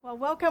Well,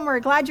 welcome. We're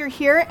glad you're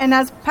here. And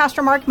as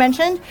Pastor Mark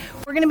mentioned,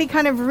 we're going to be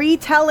kind of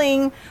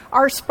retelling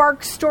our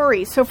Spark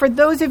story. So for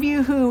those of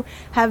you who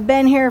have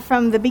been here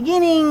from the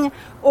beginning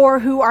or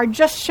who are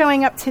just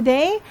showing up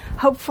today,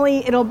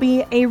 hopefully it'll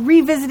be a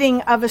revisiting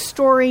of a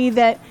story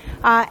that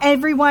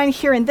everyone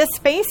here in this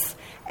space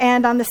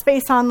and on the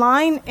space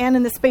online and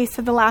in the space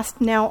of the last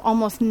now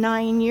almost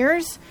 9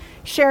 years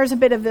shares a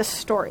bit of this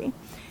story.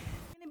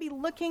 We're going to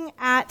be looking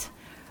at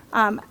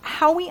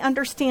how we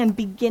understand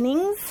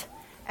beginnings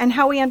and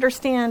how we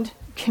understand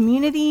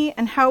community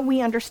and how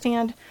we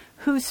understand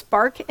who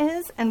Spark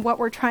is and what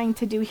we're trying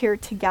to do here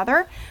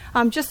together,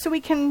 just so we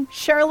can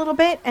share a little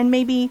bit and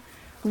maybe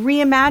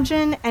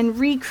reimagine and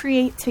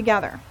recreate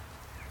together.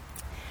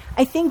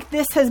 I think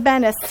this has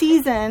been a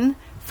season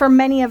for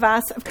many of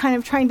us of kind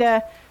of trying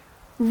to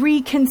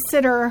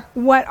reconsider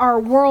what our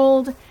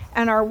world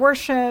and our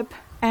worship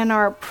and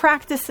our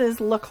practices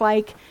look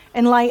like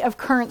in light of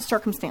current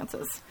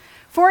circumstances.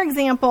 For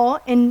example,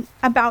 in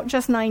about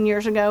just 9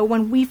 years ago,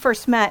 when we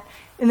first met,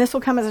 and this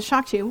will come as a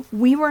shock to you,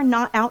 we were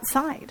not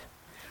outside.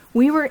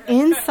 We were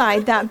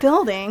inside that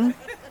building,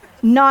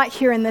 not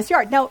here in this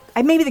yard. Now,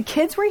 maybe the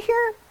kids were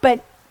here,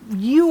 but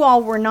you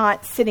all were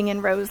not sitting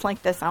in rows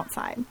like this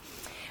outside.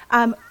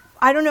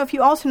 I don't know if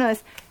you also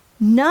noticed,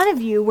 none of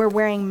you were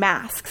wearing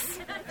masks.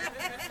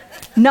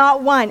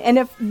 Not one. And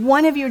if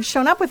one of you had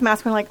shown up with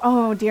masks, we're like,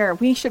 oh dear,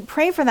 we should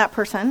pray for that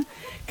person.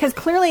 Because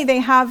clearly they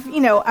have,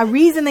 a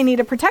reason they need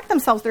to protect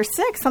themselves. They're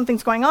sick.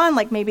 Something's going on.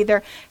 Like maybe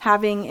they're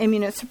having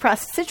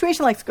immunosuppressed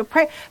situation. Let's go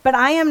pray. But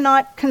I am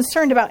not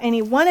concerned about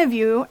any one of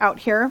you out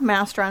here,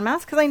 masked or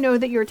unmasked, because I know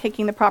that you're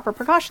taking the proper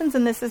precautions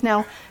and this is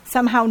now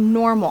somehow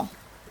normal.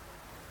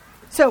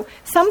 So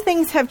some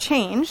things have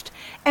changed,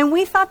 and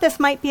we thought this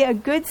might be a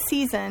good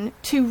season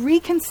to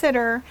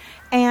reconsider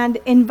and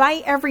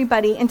invite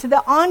everybody into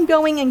the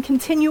ongoing and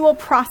continual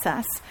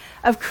process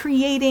of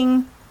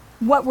creating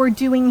what we're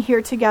doing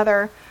here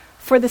together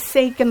for the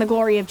sake and the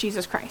glory of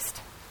Jesus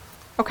Christ.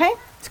 Okay?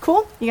 It's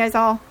cool? You guys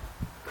all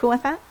cool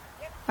with that?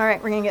 Yep. All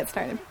right, we're going to get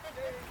started.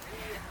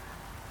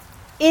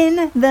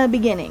 In the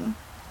beginning.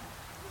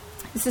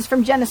 This is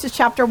from Genesis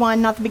chapter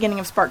 1, not the beginning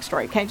of Spark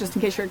Story, okay? Just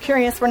in case you're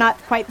curious, we're not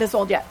quite this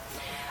old yet.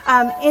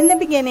 In the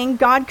beginning,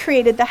 God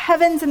created the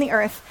heavens and the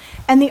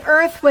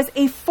earth was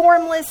a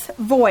formless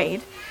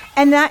void.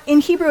 And that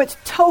in Hebrew, it's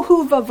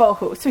tohu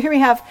vavohu. So here we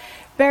have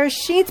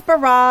Bereshit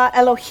bara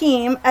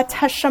Elohim et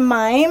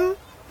hashamayim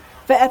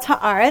ve'et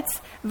haaretz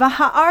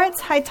v'haaretz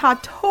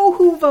hayta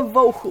tohu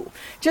vavohu.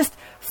 Just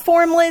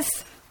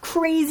formless,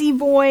 crazy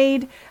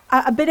void,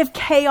 a bit of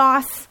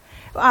chaos.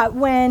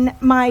 When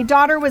my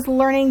daughter was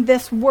learning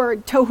this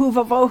word, tohu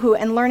vavohu,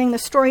 and learning the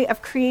story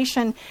of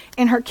creation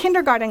in her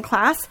kindergarten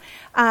class,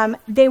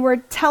 they were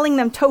telling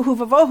them tohu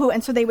vavohu,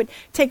 and so they would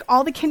take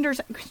all the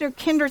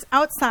kinders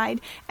outside,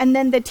 and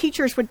then the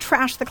teachers would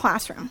trash the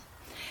classroom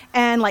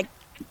and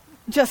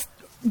just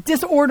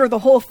disorder the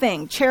whole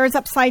thing. Chairs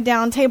upside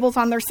down, tables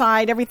on their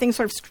side, everything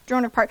sort of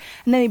strewn apart,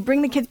 and then they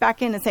bring the kids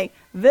back in and say,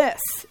 "This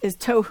is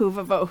tohu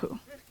vavohu."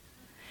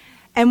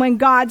 And when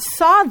God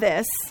saw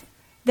this,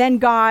 then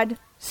God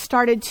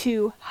started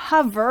to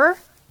hover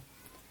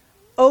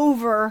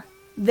over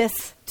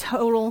this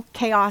total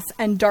chaos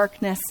and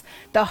darkness,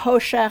 the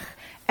hoshech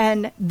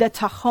and the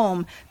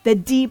tahom, the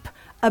deep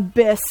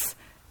abyss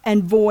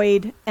and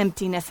void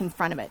emptiness in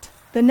front of it.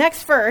 The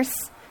next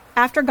verse,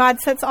 after God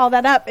sets all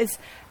that up, is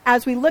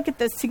as we look at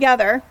this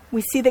together,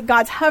 we see that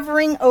God's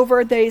hovering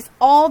over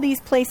all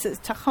these places,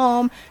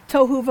 tahom,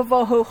 tohu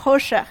vavohu,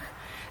 hoshech.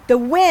 The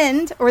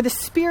wind or the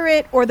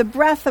spirit or the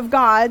breath of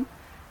God,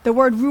 the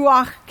word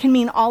ruach can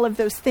mean all of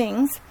those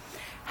things,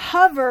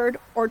 hovered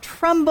or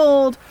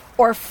trembled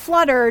or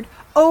fluttered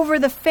over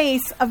the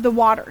face of the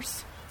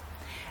waters.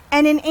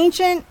 And in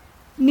ancient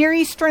Near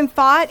Eastern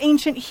thought,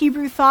 ancient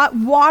Hebrew thought,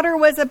 water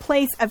was a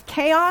place of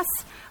chaos,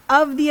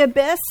 of the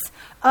abyss,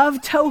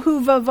 of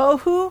tohu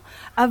vavohu,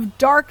 of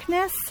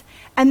darkness.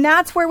 And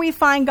that's where we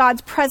find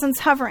God's presence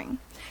hovering.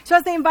 So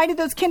as they invited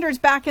those kinders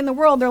back in the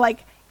world, they're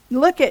like,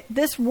 look at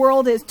this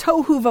world is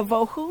tohu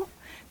vavohu.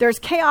 There's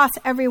chaos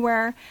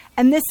everywhere,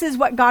 and this is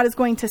what God is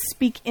going to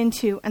speak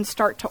into and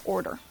start to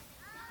order.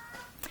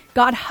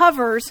 God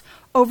hovers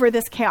over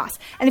this chaos.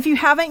 And if you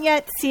haven't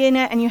yet seen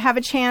it and you have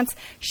a chance,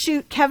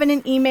 shoot Kevin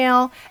an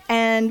email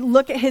and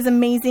look at his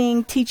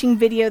amazing teaching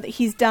video that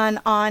he's done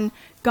on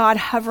God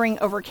hovering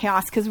over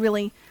chaos, because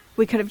really,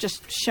 we could have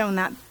just shown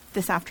that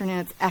this afternoon.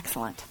 It's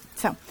excellent.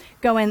 So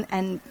go in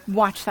and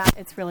watch that.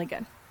 It's really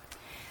good.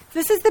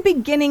 This is the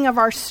beginning of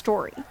our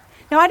story.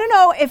 Now, I don't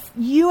know if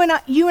you and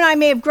I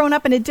may have grown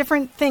up in a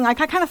different thing. I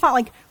kind of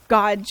thought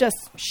God just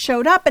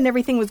showed up and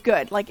everything was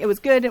good. It was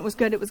good, it was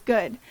good, it was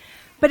good.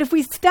 But if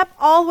we step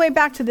all the way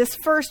back to this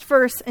first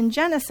verse in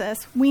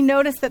Genesis, we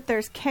notice that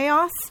there's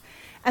chaos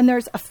and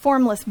there's a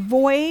formless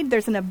void,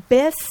 there's an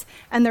abyss,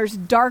 and there's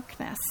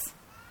darkness.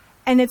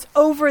 And it's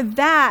over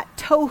that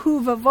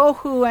tohu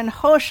vavohu and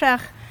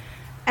hoshech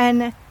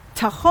and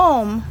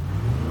tahom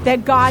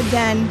that God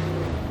then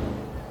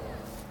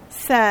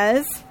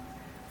says,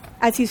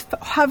 as he's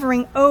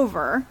hovering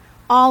over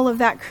all of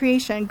that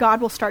creation,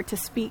 God will start to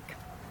speak.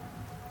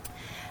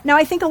 Now,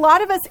 I think a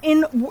lot of us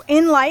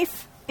in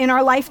life, in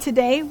our life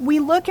today, we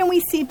look and we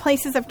see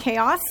places of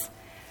chaos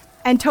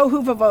and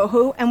tohu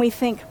vavohu, and we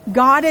think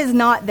God is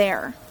not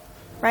there,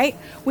 right?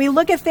 We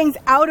look at things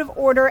out of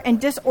order and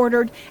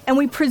disordered, and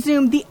we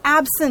presume the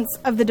absence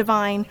of the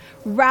divine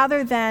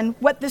rather than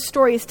what this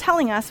story is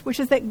telling us, which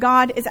is that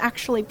God is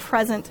actually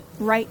present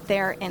right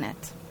there in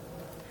it,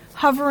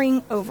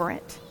 hovering over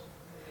it.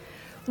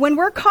 When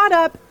we're caught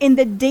up in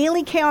the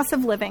daily chaos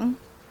of living,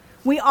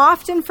 I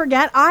often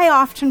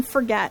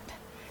forget,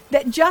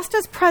 that just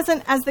as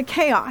present as the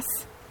chaos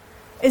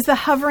is the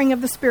hovering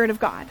of the Spirit of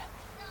God.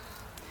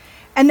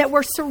 And that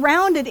we're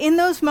surrounded in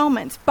those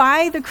moments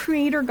by the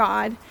Creator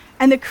God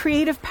and the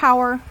creative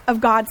power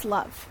of God's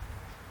love.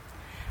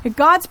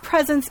 God's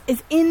presence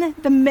is in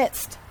the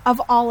midst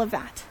of all of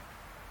that.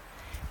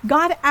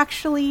 God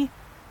actually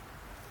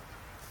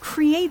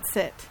creates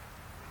it.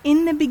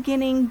 In the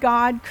beginning,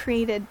 God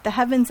created the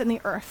heavens and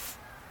the earth.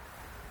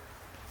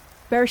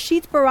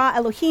 Bereshit bara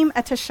Elohim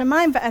et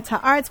hashamayim ve'et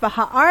ha'aretz,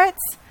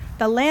 v'ha'aretz,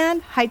 the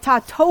land,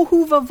 haita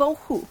tohu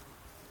vavohu.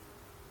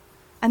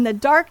 And the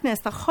darkness,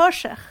 the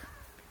choshech,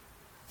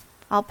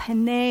 al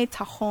penei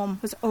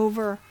tahom, was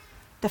over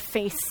the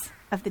face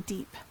of the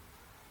deep.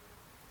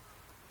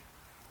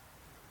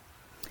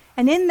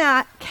 And in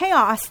that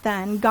chaos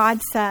then,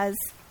 God says,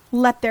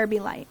 let there be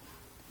light.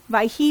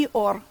 Vayhi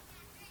or.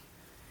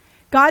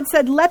 God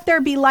said, let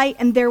there be light,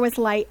 and there was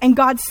light. And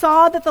God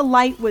saw that the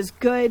light was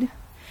good.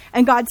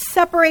 And God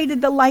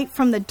separated the light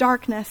from the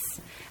darkness.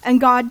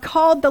 And God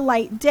called the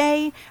light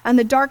day, and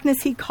the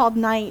darkness he called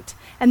night.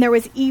 And there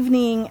was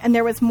evening, and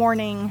there was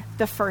morning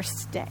the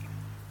first day.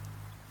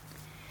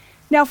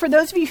 Now, for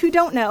those of you who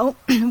don't know,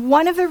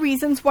 one of the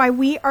reasons why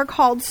we are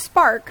called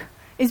Spark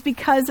is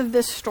because of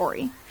this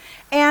story.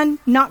 And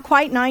not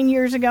quite 9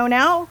 years ago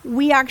now,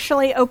 we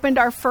actually opened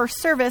our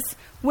first service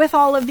with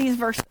all of these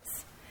verses.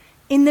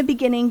 In the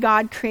beginning,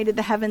 God created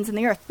the heavens and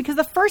the earth. Because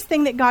the first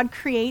thing that God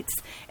creates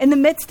in the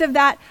midst of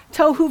that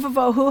tohu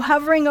vavohu,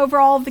 hovering over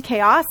all of the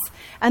chaos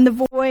and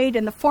the void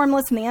and the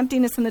formless and the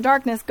emptiness and the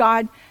darkness,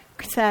 God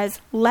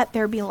says, let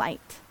there be light.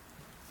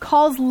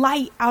 Calls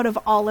light out of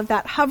all of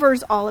that,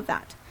 hovers all of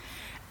that.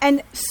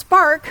 And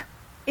spark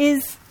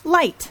is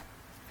light.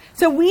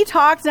 So we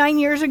talked 9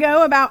 years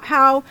ago about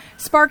how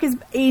spark is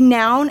a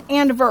noun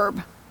and a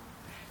verb.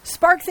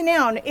 Spark's a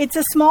noun. It's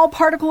a small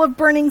particle of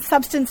burning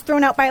substance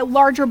thrown out by a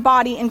larger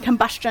body in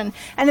combustion.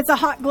 And it's a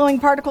hot glowing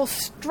particle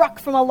struck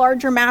from a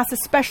larger mass,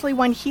 especially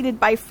when heated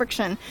by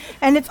friction.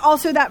 And it's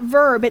also that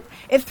verb.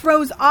 It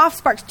throws off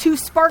sparks, to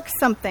spark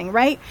something,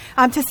 right?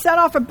 To set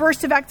off a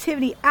burst of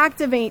activity,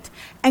 activate.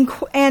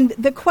 And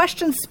the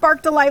question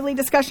sparked a lively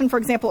discussion, for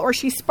example, or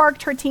she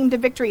sparked her team to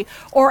victory.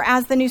 Or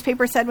as the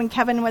newspaper said when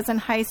Kevin was in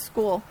high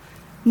school,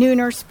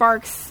 Nooner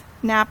sparks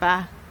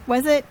Napa.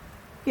 Was it?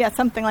 Yeah,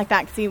 something like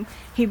that, because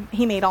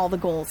he made all the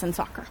goals in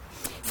soccer.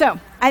 So,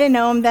 I didn't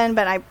know him then,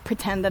 but I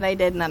pretend that I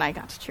did, and then I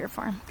got to cheer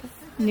for him, because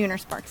Nooner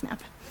sparks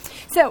Napa.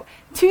 So,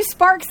 to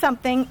spark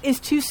something is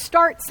to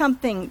start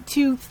something,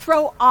 to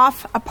throw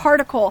off a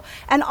particle,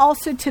 and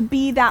also to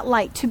be that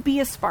light, to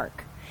be a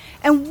spark.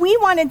 And we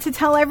wanted to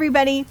tell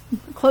everybody,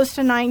 close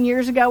to 9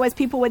 years ago, as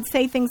people would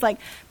say things like,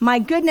 my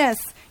goodness,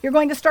 you're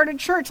going to start a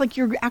church, like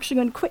you're actually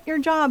going to quit your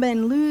job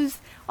and lose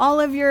all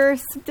of your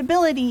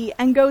stability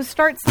and go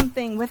start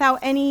something without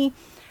any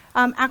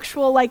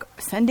actual like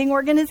sending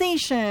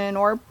organization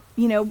or,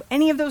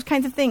 any of those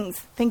kinds of things.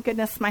 Thank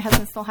goodness my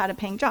husband still had a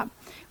paying job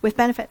with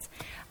benefits.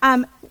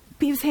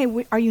 People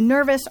say, are you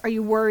nervous? Are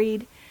you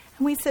worried?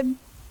 And we said,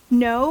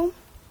 no.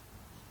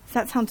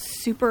 That sounds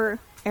super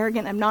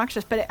arrogant,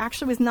 obnoxious, but it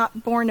actually was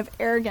not born of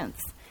arrogance.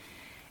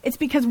 It's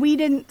because we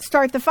didn't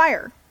start the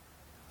fire.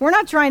 We're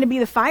not trying to be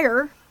the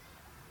fire.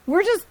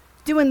 We're just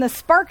doing the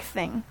spark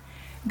thing.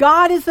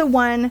 God is the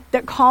one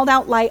that called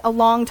out light a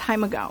long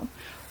time ago.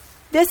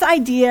 This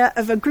idea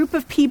of a group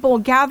of people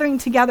gathering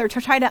together to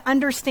try to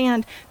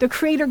understand the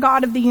creator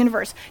God of the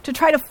universe, to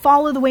try to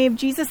follow the way of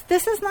Jesus,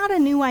 this is not a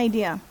new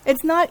idea.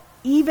 It's not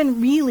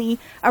even really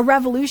a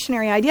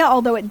revolutionary idea,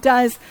 although it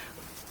does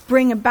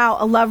bring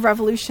about a love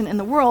revolution in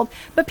the world.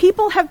 But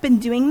people have been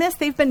doing this.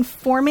 They've been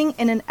forming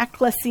in an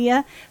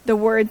ecclesia, the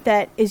word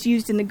that is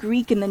used in the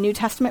Greek in the New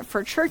Testament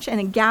for church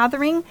and a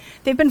gathering.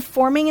 They've been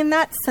forming in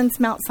that since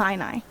Mount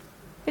Sinai.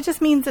 It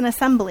just means an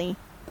assembly.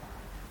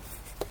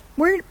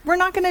 We're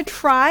not going to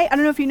try. I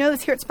don't know if you know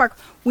this here at Spark.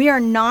 We are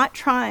not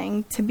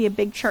trying to be a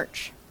big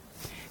church.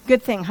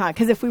 Good thing, huh?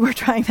 Because if we were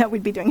trying that,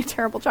 we'd be doing a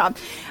terrible job.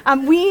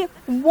 We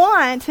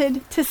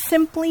wanted to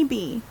simply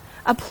be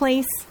a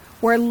place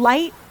where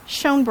light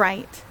shone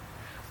bright,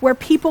 where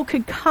people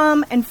could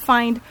come and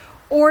find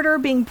order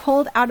being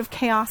pulled out of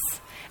chaos,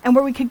 and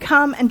where we could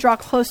come and draw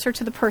closer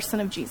to the person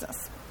of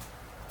Jesus.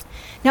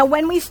 Now,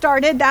 when we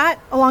started that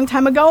a long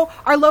time ago,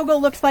 our logo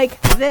looks like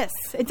this.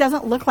 It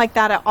doesn't look like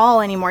that at all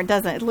anymore,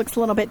 does it? It looks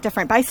a little bit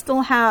different, but I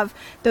still have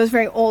those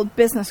very old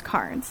business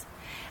cards.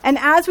 And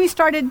as we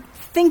started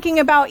thinking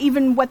about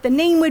even what the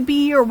name would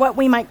be or what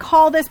we might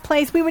call this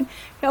place, we would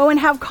go and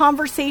have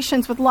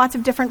conversations with lots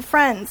of different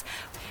friends.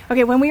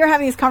 Okay, when we were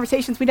having these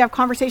conversations, we'd have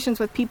conversations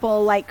with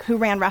people like who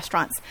ran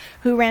restaurants,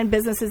 who ran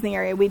businesses in the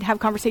area. We'd have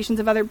conversations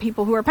of other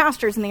people who are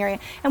pastors in the area.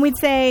 And we'd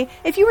say,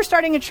 if you were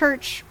starting a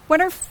church, what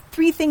are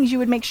 3 things you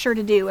would make sure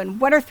to do? And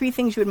what are 3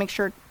 things you would make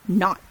sure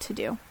not to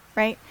do,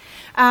 right?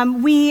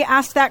 We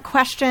asked that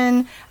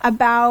question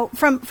about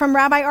from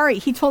Rabbi Ari.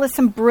 He told us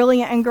some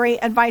brilliant and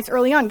great advice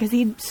early on because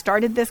he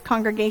started this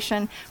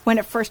congregation when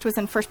it first was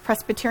in First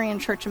Presbyterian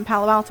Church in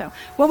Palo Alto.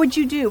 What would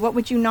you do? What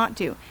would you not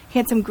do? He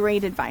had some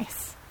great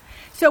advice.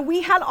 So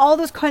we had all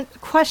those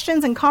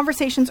questions and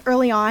conversations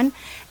early on.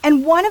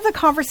 And one of the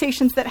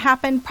conversations that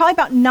happened probably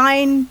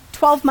about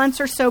 12 months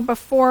or so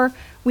before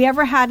we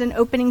ever had an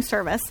opening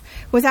service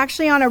was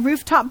actually on a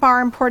rooftop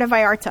bar in Puerto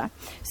Vallarta.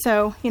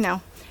 So,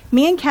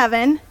 me and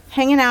Kevin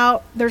hanging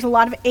out. There's a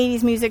lot of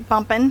 80s music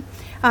bumping.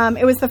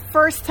 It was the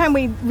first time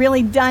we'd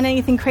really done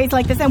anything crazy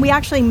like this. And we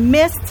actually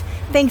missed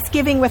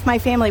Thanksgiving with my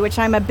family, which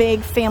I'm a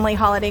big family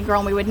holiday girl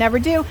and we would never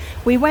do.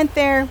 We went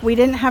there. We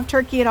didn't have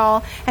turkey at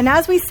all. And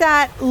as we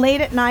sat late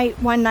at night,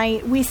 one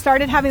night, we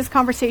started having this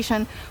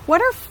conversation.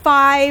 What are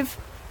 5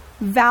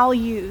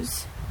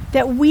 values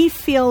that we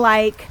feel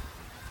like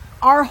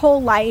our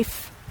whole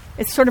life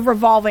is sort of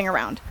revolving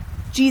around?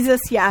 Jesus,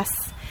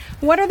 yes.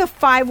 What are the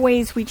 5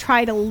 ways we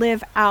try to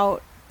live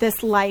out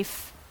this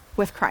life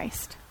with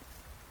Christ?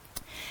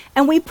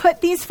 And we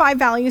put these 5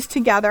 values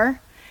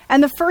together.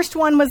 And the first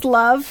one was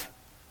love.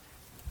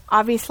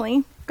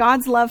 Obviously,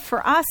 God's love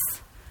for us,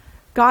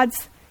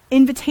 God's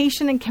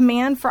invitation and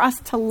command for us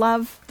to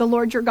love the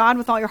Lord your God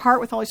with all your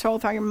heart, with all your soul,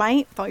 with all your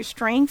might, with all your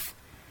strength,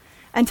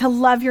 and to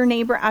love your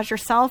neighbor as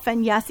yourself,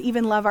 and yes,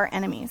 even love our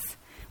enemies.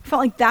 We felt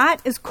like that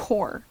is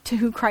core to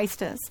who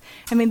Christ is.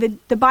 I mean,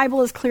 the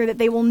Bible is clear that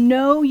they will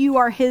know you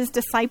are his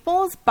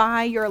disciples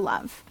by your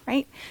love,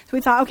 right? So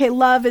we thought, okay,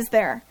 love is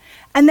there.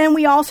 And then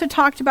we also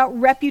talked about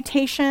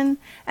reputation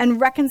and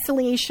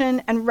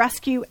reconciliation and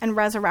rescue and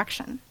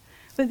resurrection.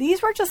 So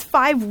these were just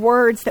 5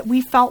 words that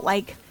we felt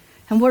like,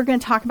 and we're going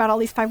to talk about all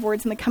these 5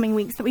 words in the coming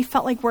weeks, that we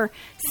felt like were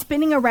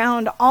spinning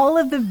around all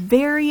of the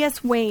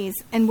various ways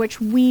in which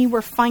we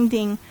were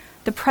finding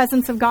the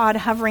presence of God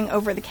hovering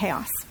over the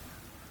chaos.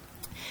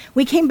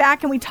 We came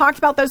back and we talked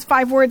about those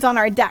 5 words on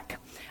our deck.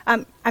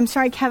 I'm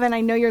sorry, Kevin,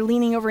 I know you're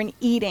leaning over and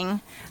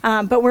eating,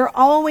 but we're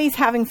always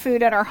having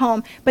food at our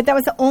home. But that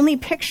was the only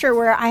picture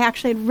where I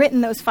actually had written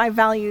those 5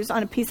 values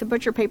on a piece of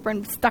butcher paper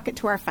and stuck it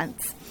to our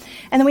fence.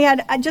 And then we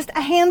had just a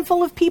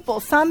handful of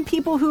people, some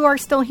people who are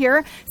still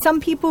here,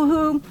 some people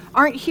who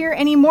aren't here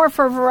anymore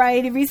for a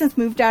variety of reasons,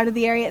 moved out of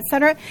the area,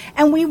 etc.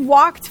 And we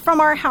walked from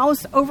our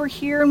house over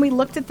here and we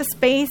looked at the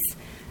space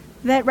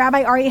that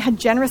Rabbi Ari had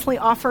generously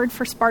offered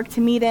for Spark to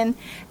meet in.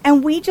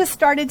 And we just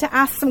started to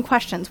ask some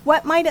questions.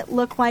 What might it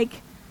look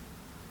like?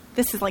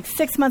 This is like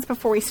 6 months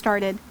before we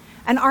started.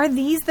 And are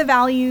these the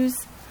values?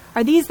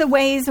 Are these the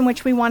ways in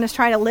which we want to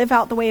try to live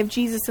out the way of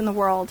Jesus in the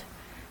world?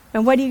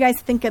 And what do you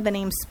guys think of the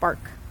name Spark?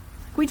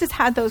 We just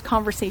had those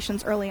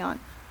conversations early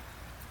on.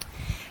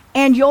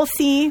 And you'll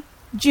see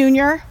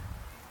Junior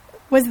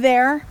was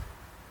there,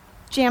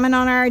 jamming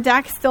on our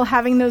deck, still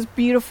having those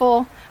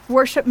beautiful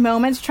worship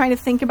moments, trying to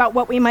think about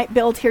what we might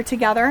build here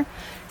together.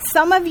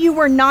 Some of you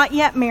were not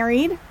yet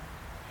married,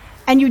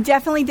 and you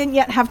definitely didn't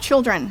yet have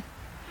children.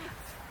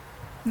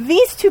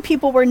 These 2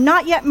 people were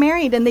not yet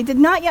married, and they did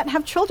not yet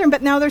have children,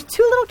 but now there's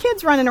 2 little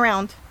kids running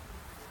around.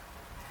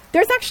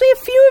 There's actually a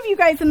few of you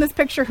guys in this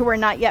picture who were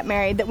not yet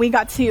married that we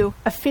got to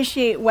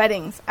officiate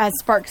weddings as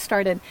Spark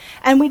started.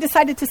 And we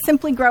decided to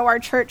simply grow our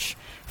church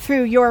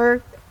through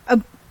your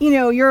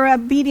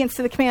obedience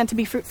to the command to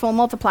be fruitful and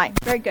multiply.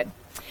 Very good.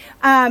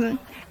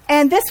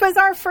 And this was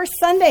our first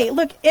Sunday.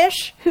 Look,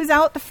 Ish, who's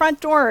out the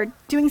front door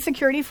doing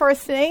security for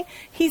us today,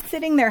 he's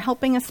sitting there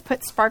helping us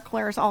put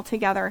sparklers all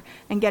together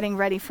and getting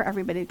ready for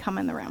everybody to come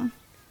in the room.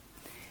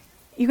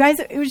 You guys,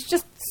 it was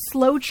just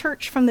slow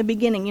church from the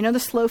beginning. You know the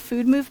slow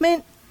food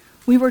movement?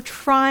 We were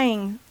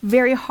trying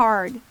very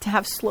hard to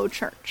have slow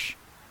church.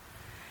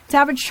 To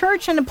have a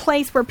church in a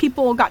place where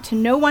people got to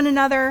know one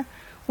another,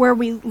 where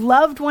we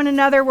loved one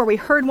another, where we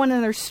heard one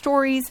another's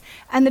stories,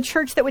 and the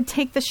church that would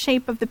take the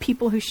shape of the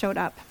people who showed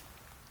up.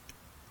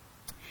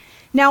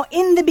 Now,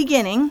 in the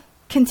beginning,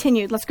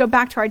 continued, let's go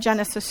back to our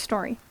Genesis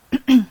story.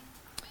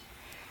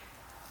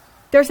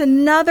 There's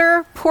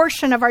another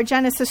portion of our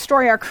Genesis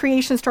story, our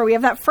creation story. We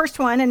have that first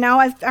one, and now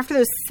after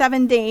those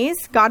 7 days,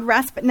 God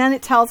rests, but then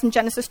it tells in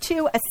Genesis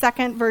 2 a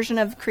second version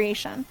of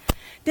creation.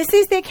 This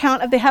is the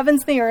account of the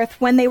heavens and the earth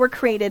when they were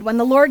created, when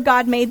the Lord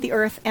God made the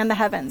earth and the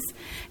heavens.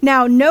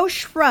 Now, no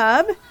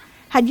shrub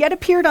had yet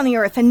appeared on the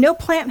earth, and no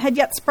plant had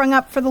yet sprung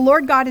up, for the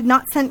Lord God had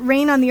not sent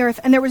rain on the earth,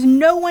 and there was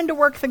no one to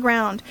work the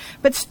ground.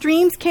 But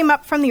streams came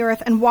up from the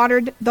earth and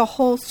watered the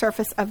whole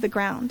surface of the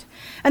ground.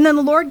 And then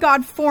the Lord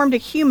God formed a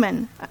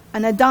human,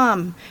 an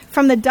Adam,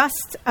 from the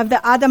dust of the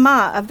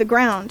Adamah of the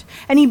ground.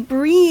 And he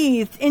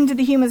breathed into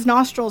the human's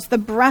nostrils the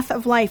breath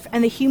of life,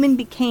 and the human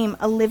became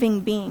a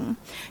living being.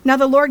 Now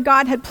the Lord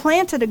God had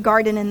planted a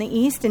garden in the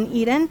east, in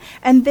Eden,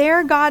 and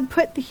there God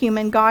put the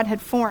human God had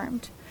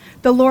formed.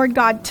 The Lord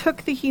God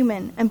took the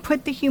human and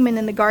put the human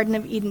in the Garden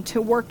of Eden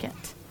to work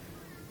it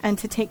and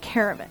to take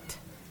care of it.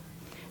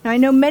 Now, I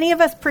know many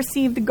of us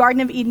perceive the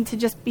Garden of Eden to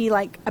just be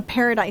like a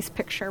paradise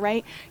picture,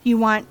 right? You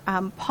want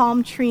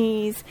palm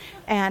trees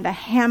and a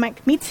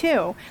hammock. Me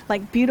too.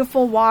 Like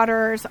beautiful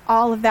waters,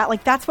 all of that.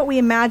 Like that's what we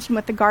imagine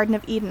with the Garden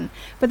of Eden.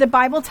 But the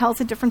Bible tells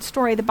a different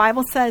story. The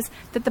Bible says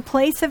that the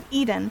place of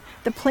Eden,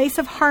 the place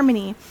of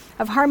harmony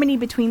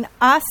between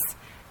us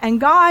and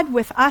God,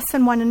 with us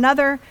and one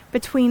another,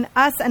 between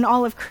us and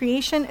all of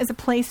creation, is a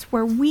place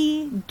where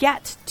we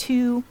get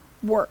to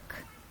work.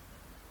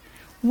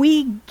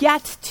 We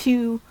get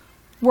to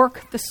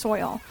work the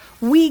soil.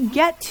 We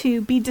get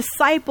to be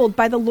discipled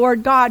by the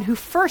Lord God, who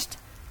first,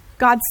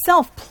 God's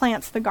self,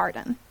 plants the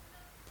garden,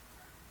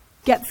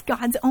 gets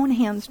God's own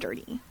hands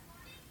dirty,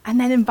 and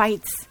then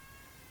invites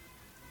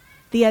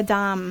the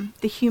Adam,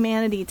 the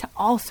humanity, to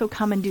also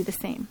come and do the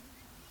same.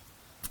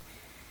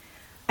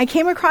 I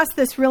came across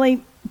this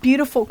really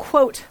beautiful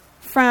quote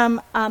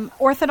from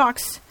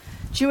Orthodox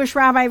Jewish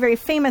rabbi, very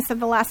famous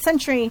of the last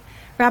century,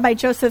 Rabbi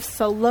Joseph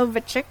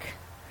Soloveitchik.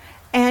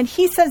 And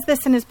he says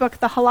this in his book,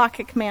 The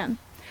Halakhic Man.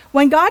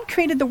 When God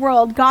created the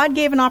world, God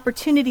gave an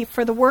opportunity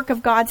for the work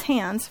of God's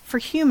hands, for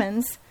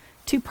humans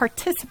to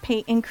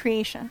participate in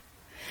creation.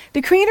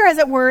 The Creator, as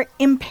it were,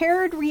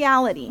 impaired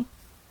reality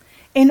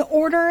in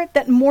order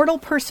that mortal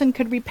person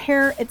could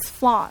repair its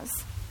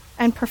flaws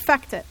and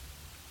perfect it.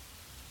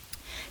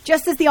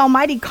 Just as the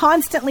Almighty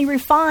constantly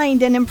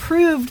refined and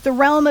improved the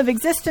realm of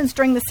existence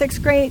during the 6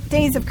 great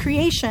days of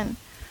creation,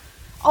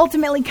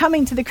 ultimately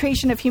coming to the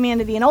creation of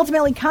humanity and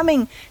ultimately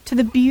coming to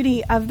the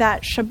beauty of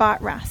that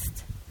Shabbat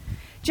rest.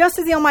 Just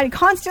as the Almighty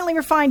constantly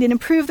refined and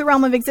improved the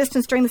realm of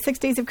existence during the 6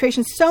 days of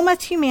creation, so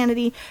must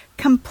humanity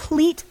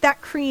complete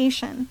that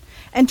creation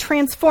and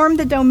transform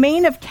the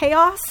domain of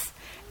chaos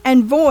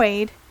and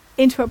void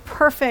into a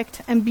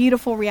perfect and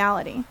beautiful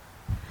reality.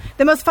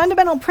 The most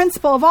fundamental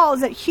principle of all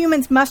is that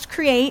humans must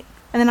create,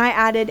 and then I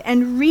added,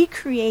 and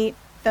recreate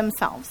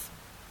themselves.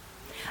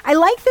 I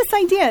like this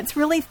idea. It's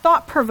really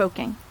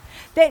thought-provoking.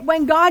 That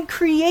when God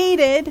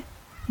created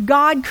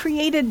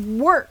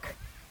work.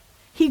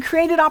 He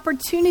created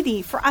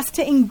opportunity for us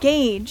to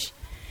engage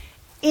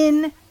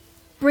in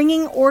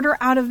bringing order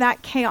out of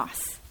that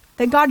chaos.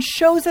 That God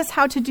shows us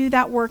how to do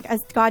that work as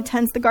God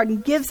tends the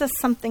garden, gives us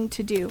something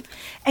to do,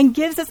 and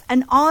gives us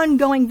an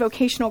ongoing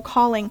vocational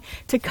calling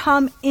to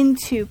come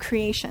into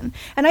creation.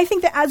 And I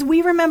think that as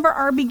we remember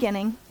our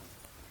beginning,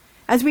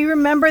 as we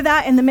remember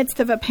that in the midst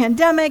of a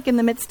pandemic, in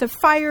the midst of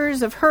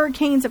fires, of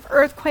hurricanes, of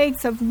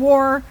earthquakes, of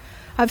war,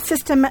 of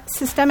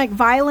systemic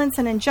violence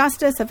and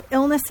injustice, of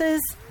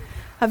illnesses,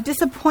 of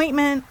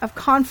disappointment, of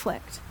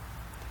conflict,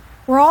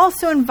 we're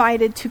also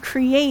invited to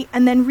create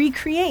and then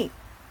recreate,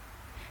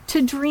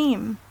 to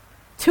dream,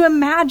 to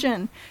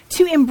imagine,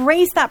 to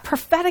embrace that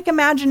prophetic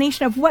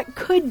imagination of what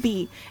could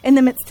be in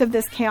the midst of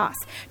this chaos,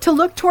 to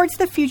look towards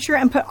the future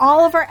and put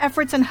all of our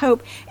efforts and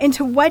hope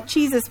into what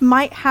Jesus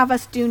might have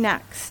us do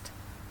next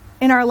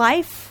in our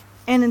life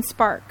and in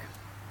Spark.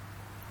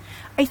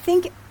 I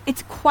think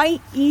it's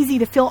quite easy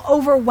to feel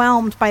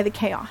overwhelmed by the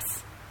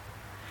chaos.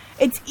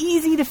 It's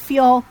easy to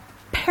feel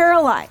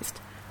paralyzed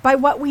by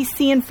what we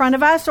see in front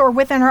of us or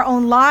within our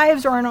own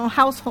lives or in our own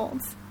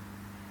households.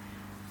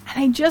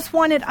 And I just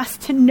wanted us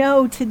to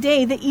know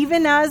today that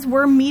even as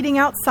we're meeting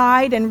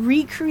outside and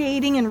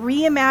recreating and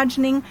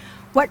reimagining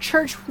what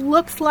church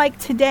looks like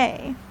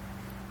today,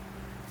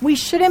 we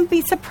shouldn't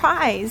be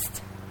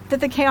surprised that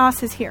the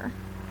chaos is here.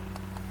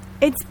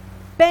 It's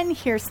been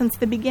here since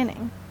the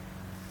beginning.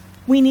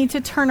 We need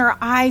to turn our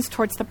eyes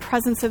towards the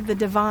presence of the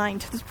divine,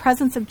 to the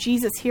presence of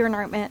Jesus here in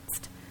our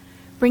midst,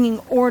 bringing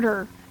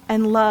order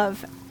and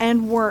love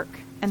and work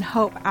and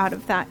hope out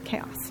of that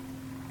chaos.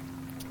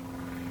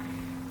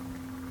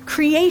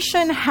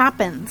 Creation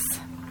happens.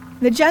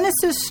 The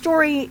Genesis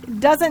story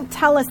doesn't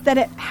tell us that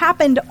it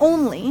happened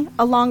only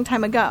a long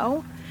time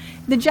ago.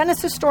 The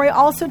Genesis story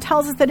also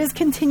tells us that it is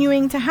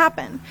continuing to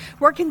happen.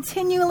 We're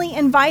continually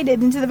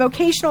invited into the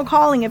vocational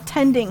calling of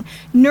tending,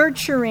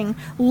 nurturing,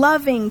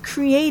 loving,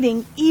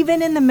 creating,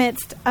 even in the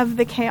midst of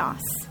the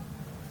chaos.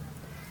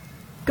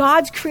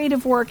 God's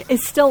creative work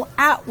is still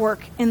at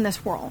work in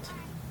this world.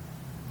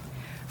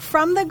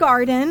 From the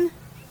garden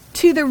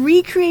to the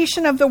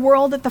recreation of the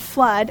world at the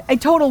flood, a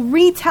total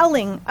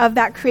retelling of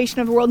that creation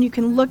of the world. And you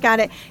can look at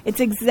it. It's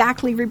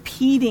exactly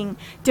repeating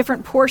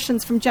different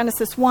portions from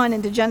Genesis 1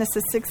 into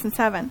Genesis 6 and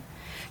 7.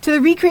 To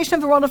the recreation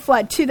of the world of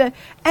flood, to the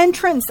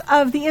entrance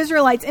of the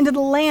Israelites into the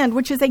land,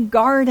 which is a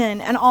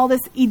garden, and all this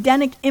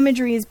Edenic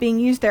imagery is being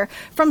used there.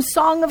 From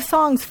Song of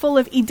Songs, full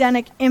of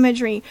Edenic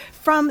imagery.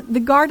 From the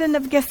Garden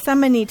of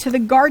Gethsemane to the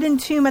garden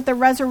tomb at the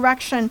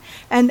resurrection,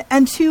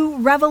 and to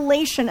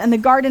Revelation and the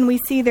garden we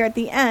see there at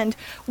the end.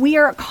 We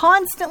are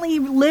constantly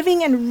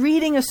living and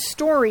reading a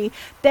story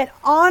that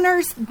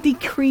honors the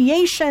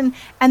creation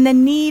and the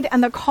need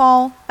and the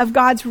call of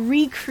God's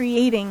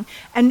recreating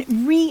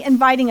and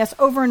re-inviting us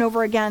over and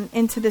over again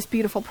into this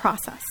beautiful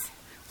process.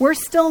 We're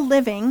still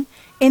living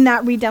in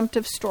that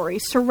redemptive story,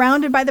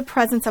 surrounded by the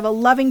presence of a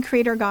loving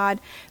Creator God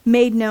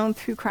made known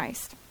through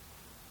Christ.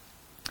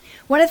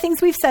 One of the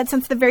things we've said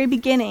since the very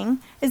beginning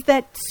is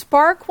that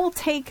Spark will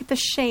take the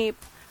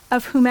shape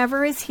of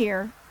whomever is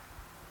here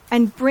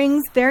and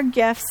brings their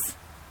gifts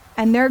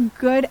and their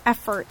good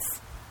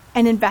efforts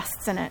and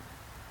invests in it.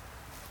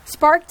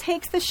 Spark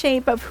takes the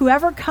shape of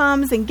whoever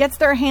comes and gets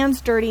their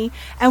hands dirty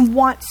and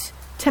wants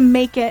to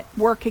make it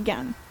work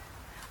again.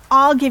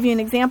 I'll give you an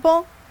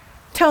example.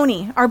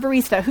 Tony, our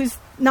barista, who's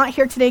not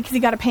here today because he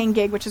got a paying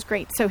gig, which is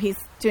great. So he's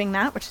doing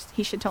that, which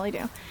he should totally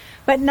do.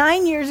 But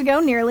 9 years ago,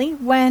 nearly,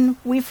 when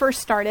we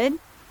first started,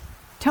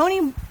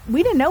 Tony,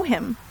 we didn't know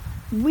him.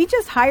 We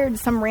just hired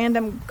some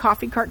random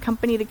coffee cart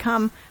company to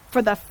come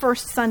for the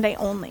first Sunday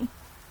only.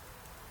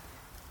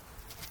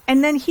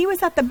 And then he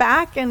was at the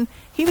back and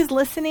he was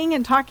listening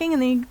and talking.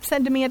 And then he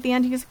said to me at the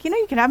end, he goes,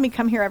 you could have me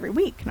come here every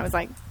week. And I was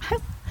like,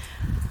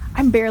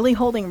 I'm barely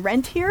holding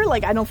rent here.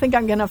 Like, I don't think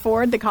I'm going to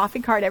afford the coffee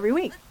cart every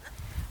week.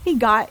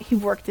 He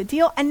worked a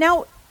deal. And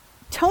now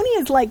Tony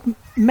is like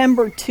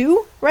member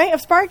 2, right,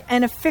 of Spark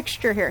and a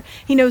fixture here.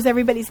 He knows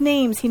everybody's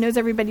names. He knows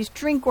everybody's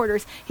drink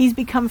orders. He's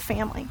become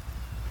family.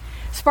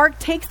 Spark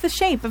takes the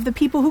shape of the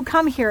people who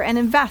come here and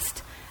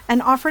invest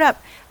and offer it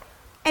up.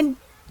 And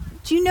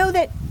do you know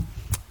that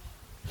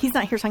he's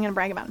not here, so I'm going to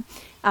brag about him.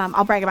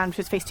 I'll brag about him to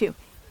his face too.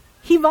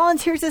 He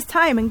volunteers his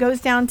time and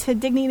goes down to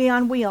Dignity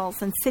on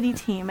Wheels and City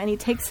Team, and he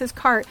takes his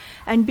cart.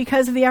 And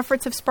because of the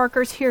efforts of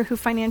Sparkers here who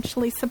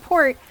financially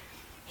support,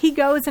 he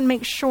goes and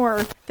makes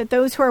sure that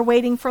those who are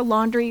waiting for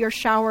laundry or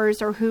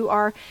showers or who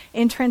are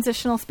in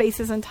transitional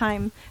spaces and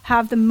time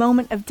have the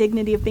moment of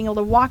dignity of being able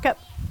to walk up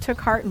to a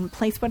cart and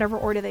place whatever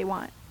order they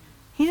want.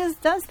 He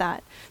just does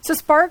that. So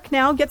Spark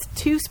now gets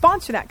to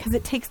sponsor that because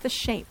it takes the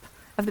shape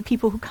of the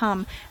people who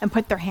come and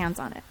put their hands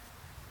on it.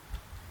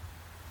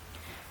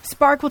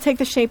 Spark will take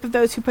the shape of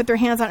those who put their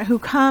hands on it, who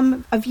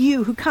come,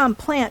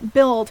 plant,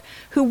 build,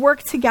 who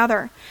work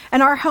together.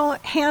 And our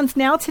hands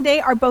now today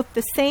are both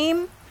the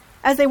same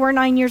as they were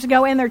 9 years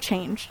ago, and they're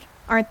changed,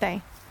 aren't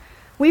they?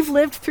 We've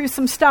lived through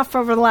some stuff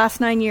over the last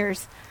 9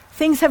 years.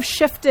 Things have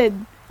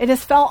shifted. It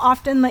has felt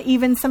often that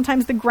even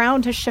sometimes the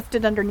ground has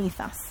shifted underneath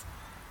us.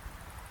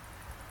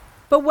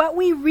 But what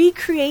we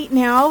recreate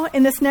now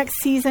in this next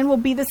season will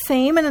be the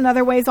same and in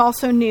other ways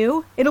also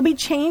new. It'll be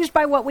changed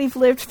by what we've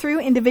lived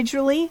through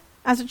individually,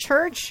 as a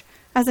church,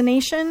 as a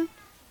nation,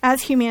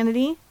 as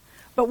humanity.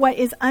 But what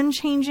is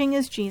unchanging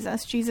is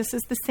Jesus. Jesus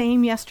is the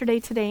same yesterday,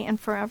 today, and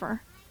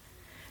forever.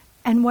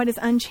 And what is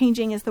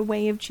unchanging is the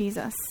way of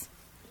Jesus.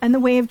 And the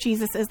way of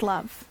Jesus is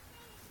love.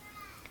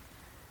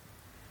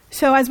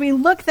 So as we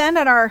look then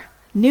at our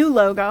new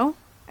logo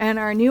and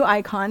our new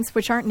icons,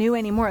 which aren't new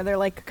anymore, they're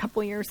like a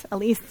couple years, at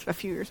least a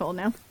few years old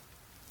now.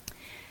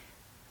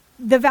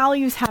 The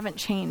values haven't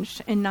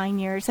changed in 9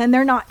 years, and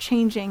they're not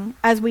changing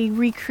as we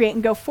recreate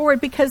and go forward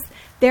because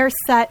they're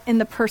set in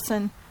the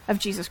person of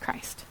Jesus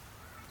Christ.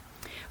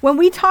 When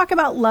we talk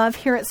about love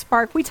here at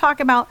Spark, we talk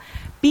about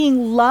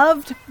being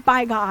loved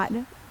by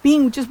God,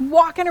 being just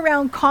walking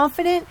around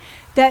confident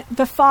that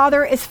the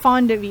Father is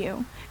fond of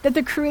you, that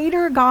the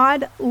Creator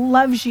God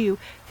loves you,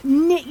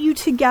 knit you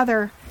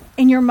together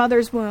in your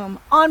mother's womb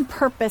on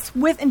purpose,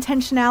 with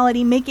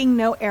intentionality, making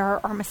no error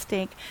or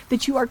mistake,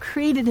 that you are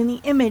created in the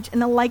image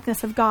and the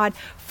likeness of God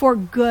for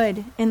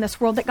good in this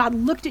world, that God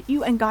looked at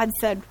you and God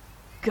said,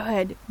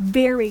 good,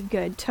 very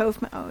good, tov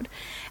ma'od.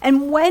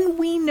 And when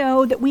we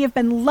know that we have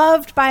been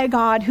loved by a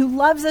God who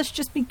loves us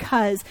just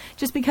because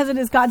it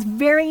is God's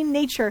very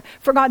nature,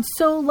 for God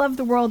so loved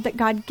the world that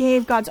God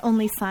gave God's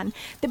only Son,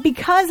 that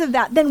because of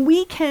that, then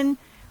we can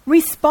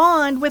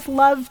respond with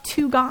love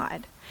to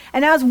God.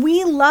 And as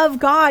we love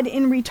God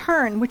in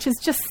return, which is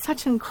just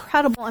such an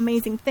incredible,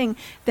 amazing thing,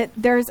 that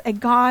there's a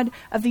God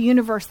of the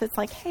universe that's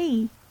like,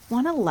 hey,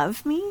 want to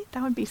love me?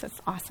 That would be such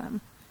awesome.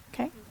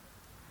 Okay?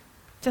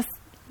 Just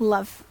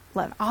love.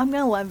 I'm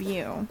going to love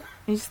you. And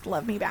you just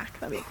love me back.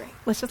 That'd be great.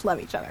 Let's just love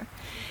each other.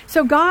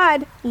 So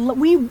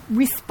we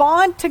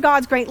respond to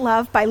God's great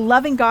love by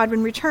loving God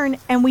in return,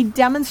 and we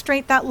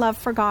demonstrate that love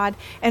for God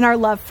and our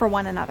love for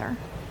one another.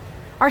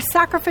 Our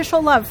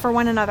sacrificial love for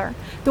one another,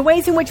 the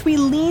ways in which we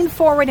lean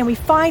forward and we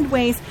find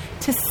ways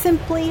to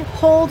simply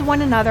hold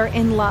one another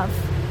in love,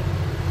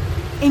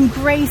 in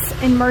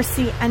grace, in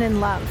mercy, and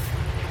in love.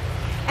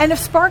 And if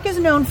Spark is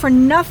known for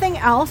nothing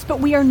else, but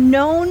we are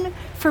known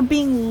for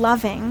being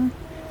loving,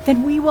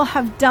 then we will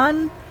have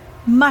done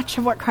much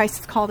of what Christ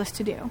has called us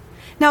to do.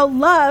 Now,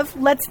 love,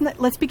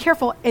 let's be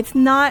careful. It's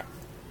not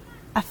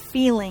a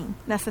feeling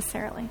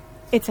necessarily.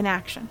 It's an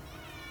action.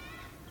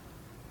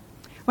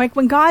 Like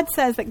when God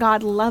says that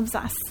God loves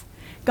us,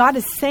 God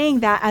is saying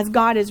that as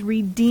God is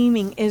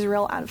redeeming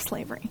Israel out of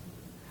slavery,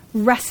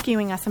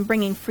 rescuing us and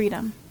bringing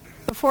freedom.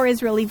 Before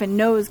Israel even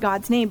knows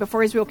God's name,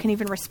 before Israel can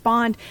even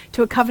respond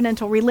to a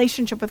covenantal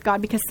relationship with God,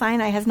 because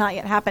Sinai has not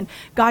yet happened,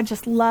 God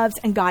just loves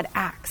and God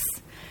acts.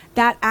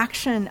 That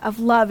action of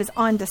love is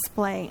on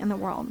display in the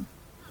world.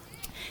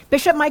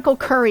 Bishop Michael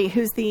Curry,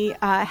 who's the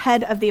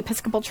head of the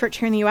Episcopal Church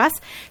here in the U.S.,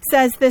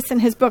 says this in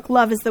his book,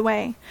 Love is the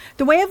Way.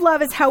 The way of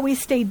love is how we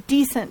stay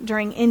decent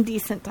during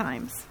indecent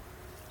times.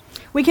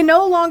 We can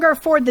no longer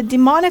afford the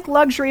demonic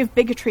luxury of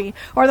bigotry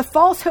or the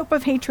false hope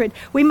of hatred.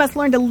 We must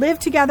learn to live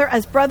together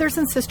as brothers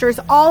and sisters,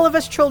 all of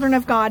us children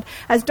of God.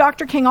 As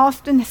Dr. King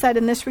often said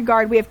in this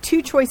regard, we have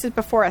two choices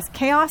before us,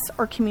 chaos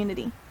or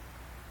community.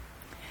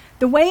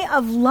 The way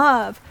of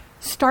love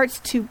starts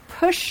to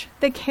push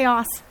the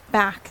chaos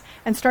back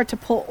and start to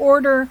pull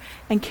order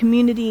and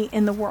community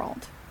in the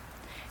world.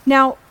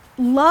 Now,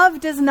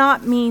 love does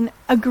not mean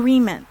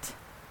agreement.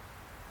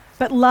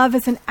 But love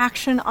is an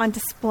action on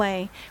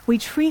display. We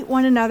treat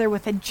one another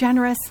with a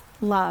generous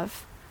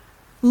love,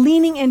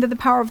 leaning into the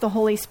power of the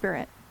Holy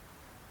Spirit.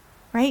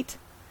 Right?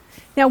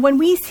 Now, when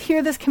we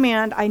hear this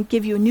command, I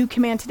give you a new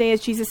command today, as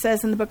Jesus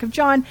says in the book of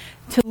John,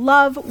 to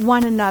love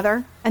one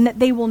another, and that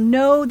they will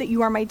know that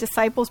you are my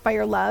disciples by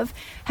your love.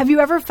 Have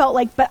you ever felt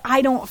like, but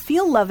I don't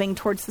feel loving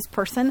towards this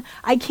person?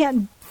 I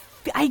can't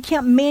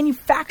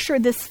manufacture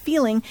this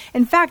feeling.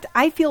 In fact,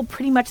 I feel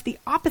pretty much the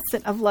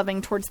opposite of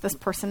loving towards this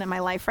person in my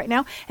life right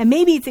now. And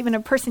maybe it's even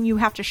a person you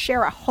have to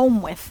share a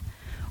home with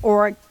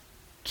or a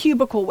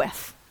cubicle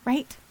with,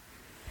 right?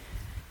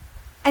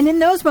 And in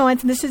those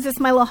moments, and this is just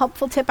my little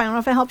helpful tip. I don't know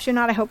if it helps you or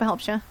not. I hope it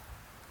helps you.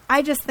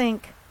 I just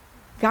think,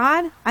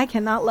 God, I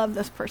cannot love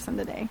this person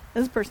today.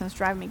 This person's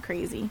driving me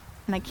crazy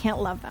and I can't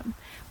love them.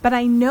 But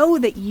I know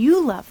that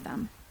you love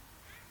them.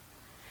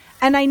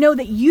 And I know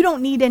that you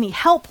don't need any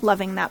help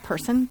loving that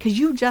person because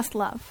you just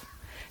love.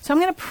 So I'm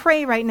going to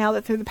pray right now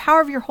that through the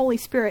power of your Holy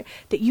Spirit,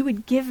 that you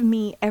would give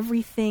me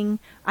everything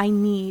I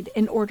need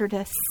in order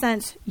to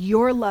sense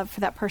your love for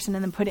that person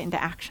and then put it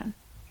into action.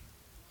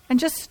 And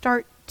just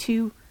start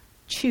to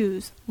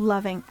choose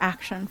loving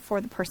action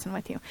for the person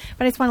with you.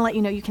 But I just want to let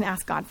you know you can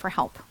ask God for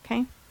help,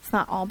 okay? It's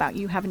not all about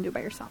you having to do it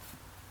by yourself.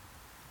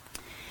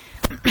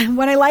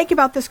 What I like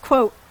about this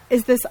quote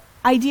is this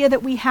idea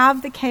that we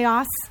have the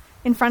chaos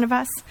in front of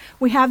us.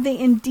 We have the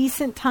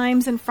indecent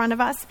times in front of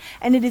us,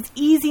 and it is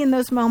easy in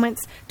those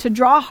moments to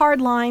draw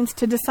hard lines,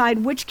 to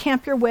decide which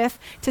camp you're with,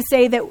 to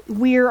say that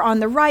we're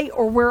on the right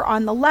or we're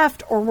on the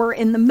left or we're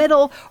in the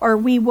middle, or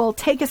we will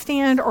take a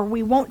stand or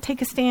we won't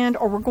take a stand,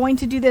 or we're going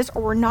to do this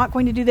or we're not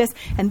going to do this,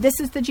 and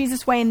this is the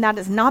Jesus way and that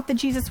is not the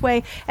Jesus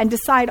way, and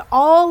decide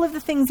all of the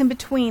things in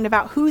between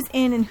about who's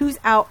in and who's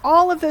out,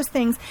 all of those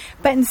things.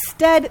 But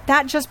instead,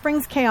 that just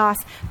brings chaos.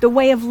 The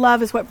way of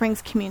love is what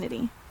brings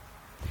community.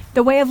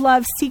 The way of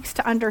love seeks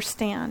to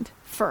understand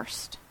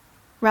first,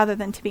 rather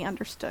than to be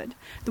understood.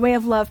 The way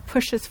of love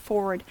pushes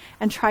forward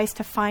and tries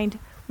to find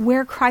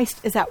where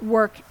Christ is at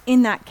work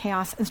in that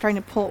chaos and starting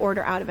to pull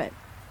order out of it.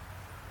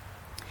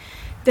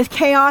 The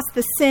chaos,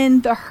 the sin,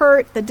 the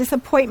hurt, the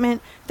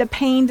disappointment, the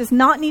pain does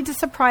not need to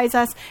surprise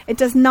us. It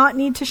does not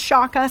need to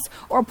shock us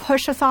or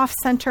push us off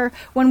center.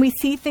 When we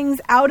see things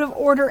out of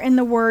order in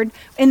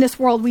this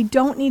world, we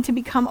don't need to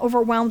become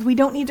overwhelmed. We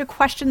don't need to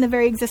question the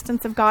very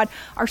existence of God.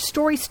 Our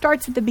story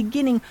starts at the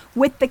beginning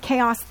with the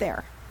chaos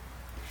there.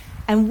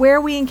 And where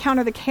we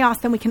encounter the chaos,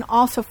 then we can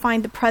also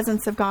find the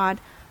presence of God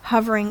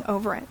hovering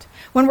over it.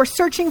 When we're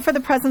searching for the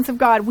presence of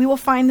God, we will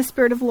find the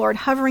Spirit of the Lord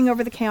hovering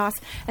over the chaos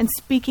and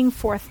speaking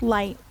forth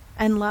light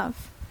and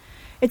love.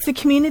 It's a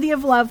community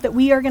of love that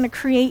we are going to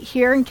create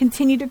here and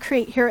continue to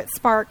create here at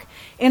Spark,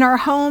 in our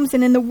homes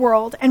and in the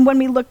world. And when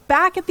we look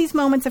back at these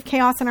moments of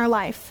chaos in our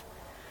life,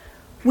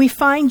 we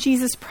find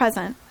Jesus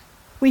present.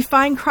 We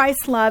find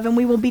Christ's love, and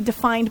we will be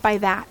defined by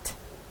that.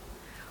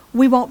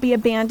 We won't be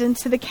abandoned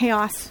to the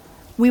chaos.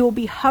 We will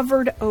be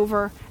hovered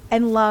over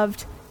and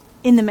loved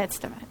in the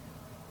midst of it.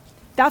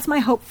 That's my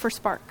hope for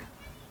Spark.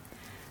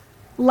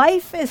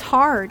 Life is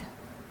hard.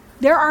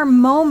 There are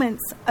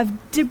moments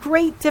of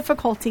great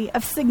difficulty,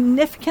 of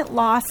significant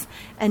loss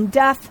and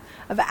death,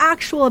 of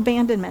actual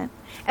abandonment.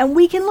 And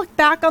we can look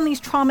back on these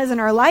traumas in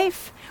our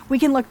life. We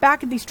can look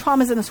back at these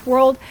traumas in this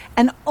world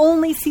and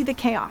only see the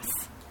chaos.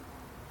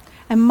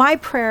 And my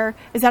prayer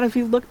is that as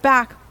we look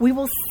back, we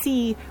will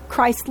see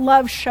Christ's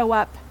love show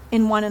up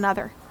in one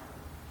another.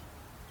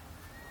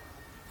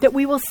 That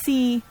we will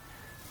see,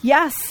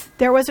 yes,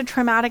 there was a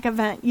traumatic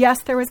event.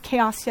 Yes, there was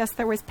chaos. Yes,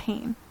 there was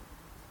pain.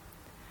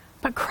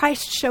 But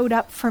Christ showed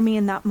up for me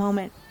in that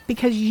moment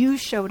because you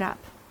showed up.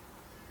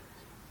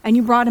 And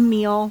you brought a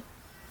meal,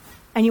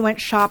 and you went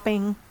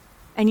shopping,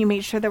 and you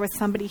made sure there was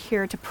somebody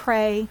here to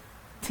pray,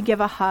 to give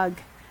a hug,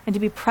 and to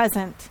be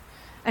present,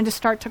 and to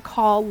start to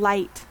call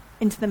light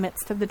into the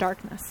midst of the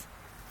darkness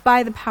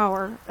by the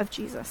power of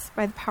Jesus,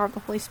 by the power of the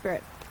Holy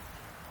Spirit.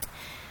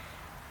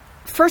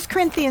 1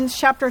 Corinthians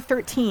chapter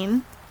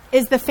 13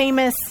 is the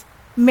famous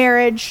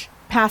marriage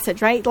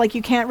passage, right? Like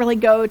you can't really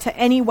go to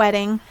any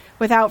wedding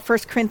without 1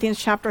 Corinthians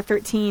chapter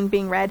 13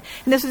 being read.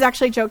 And this was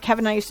actually a joke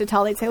Kevin and I used to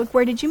tell. They'd say, look,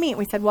 where did you meet?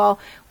 We said, well,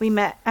 we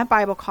met at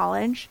Bible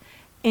college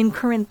in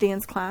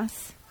Corinthians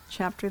class,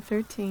 chapter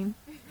 13.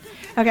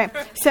 Okay,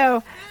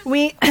 so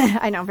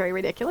I know, very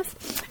ridiculous.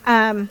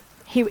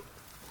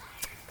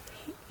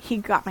 He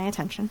got my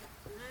attention.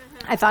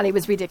 I thought he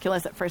was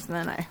ridiculous at first, and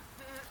then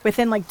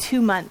within like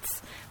 2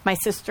 months, my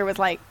sister was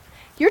like,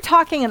 you're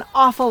talking an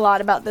awful lot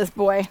about this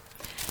boy.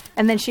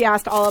 And then she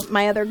asked all of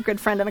my other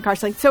good friend in the car,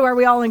 she's like, so are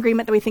we all in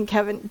agreement that we think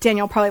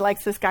Daniel probably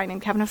likes this guy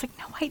named Kevin? I was like,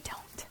 no, I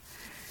don't.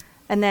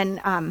 And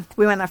then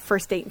we went on a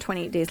first date, and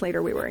 28 days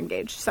later we were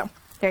engaged. So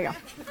there you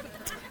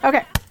go.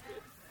 Okay.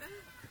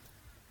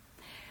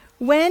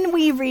 When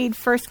we read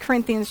 1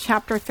 Corinthians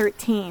chapter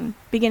 13,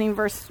 beginning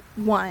verse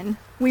 1,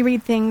 we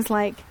read things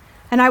like,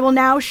 "And I will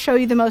now show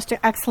you the most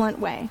excellent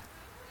way.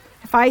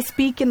 If I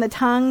speak in the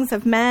tongues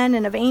of men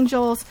and of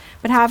angels,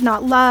 but have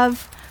not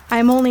love, I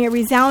am only a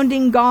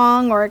resounding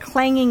gong or a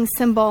clanging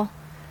cymbal.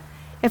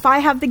 If I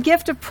have the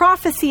gift of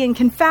prophecy and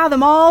can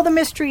fathom all the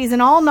mysteries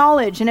and all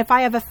knowledge, and if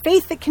I have a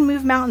faith that can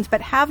move mountains,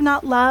 but have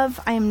not love,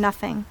 I am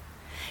nothing.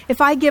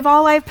 If I give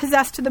all I have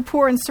possessed to the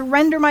poor and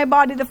surrender my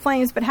body to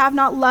flames, but have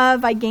not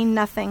love, I gain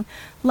nothing.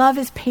 Love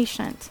is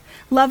patient.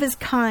 Love is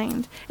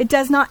kind. It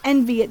does not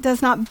envy. It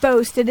does not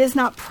boast. It is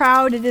not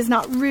proud. It is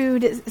not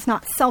rude. It is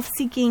not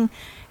self-seeking.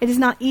 It is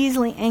not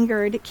easily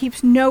angered. It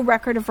keeps no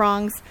record of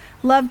wrongs.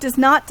 Love does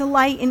not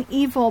delight in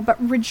evil,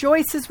 but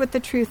rejoices with the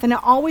truth. And it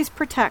always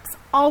protects,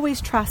 always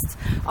trusts,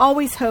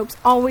 always hopes,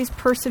 always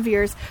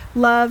perseveres.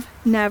 Love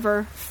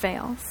never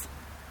fails."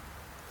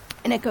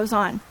 And it goes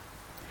on.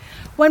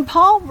 When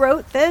Paul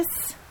wrote this,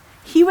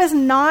 he was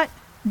not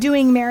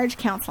doing marriage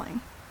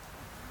counseling.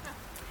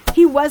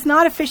 He was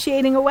not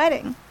officiating a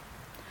wedding.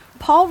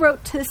 Paul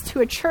wrote this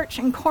to a church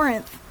in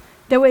Corinth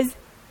that was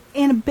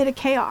in a bit of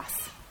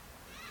chaos.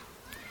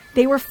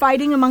 They were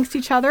fighting amongst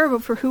each other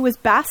for who was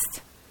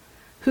best,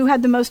 who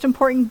had the most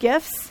important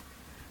gifts,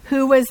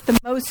 who was the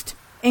most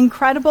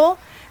incredible.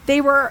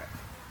 They were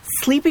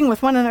sleeping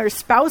with one another's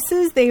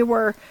spouses. They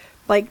were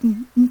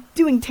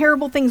doing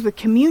terrible things with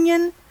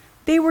communion.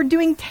 They were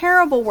doing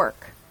terrible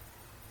work.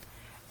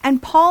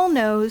 And Paul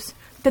knows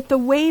that the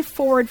way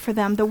forward for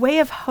them, the way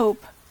of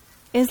hope,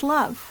 is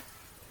love.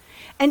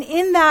 And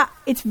in that,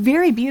 it's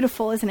very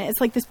beautiful, isn't it?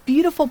 It's like this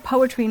beautiful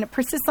poetry, and it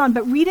persists on.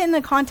 But read it in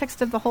the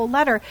context of the whole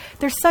letter.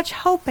 There's such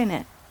hope in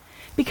it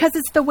because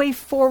it's the way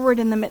forward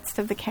in the midst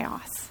of the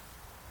chaos.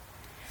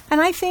 And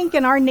I think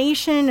in our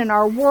nation, in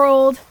our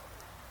world,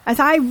 as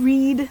I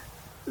read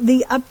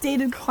the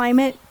updated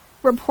climate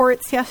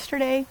reports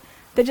yesterday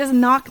that just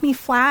knocked me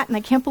flat, and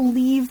I can't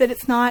believe that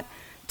it's not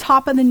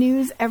top of the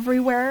news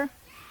everywhere,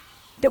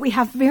 that we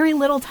have very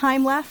little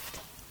time left,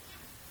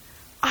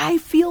 I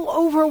feel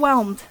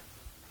overwhelmed.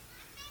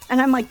 And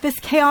I'm like, this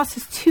chaos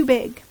is too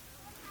big.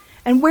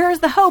 And where is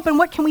the hope? And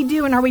what can we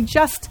do? And are we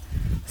just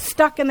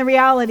stuck in the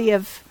reality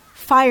of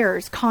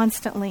fires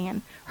constantly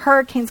and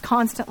hurricanes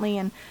constantly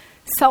and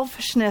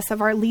selfishness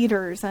of our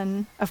leaders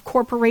and of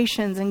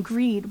corporations and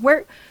greed?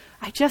 Where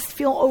I just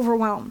feel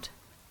overwhelmed.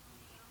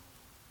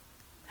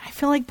 I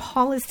feel like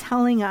Paul is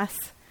telling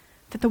us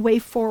that the way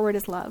forward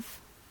is love.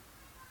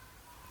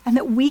 And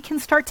that we can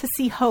start to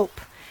see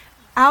hope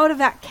out of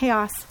that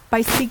chaos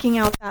by seeking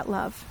out that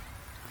love.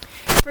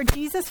 For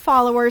Jesus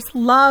followers,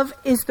 love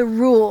is the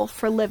rule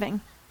for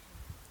living.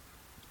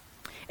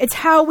 It's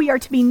how we are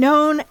to be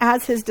known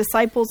as his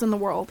disciples in the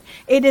world.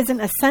 It isn't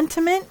a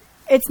sentiment.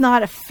 It's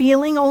not a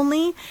feeling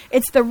only.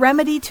 It's the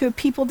remedy to a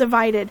people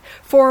divided.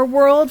 For a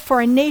world,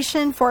 for a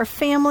nation, for a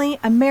family,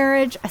 a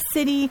marriage, a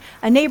city,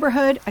 a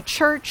neighborhood, a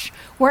church,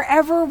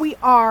 wherever we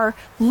are,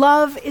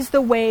 love is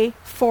the way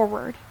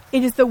forward.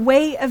 It is the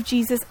way of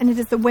Jesus, and it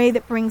is the way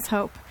that brings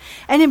hope.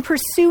 And in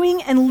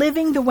pursuing and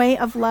living the way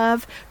of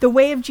love, the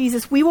way of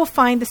Jesus, we will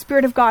find the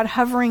Spirit of God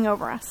hovering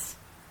over us,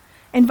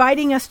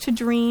 inviting us to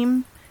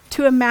dream,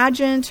 to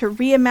imagine, to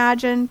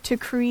reimagine, to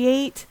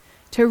create,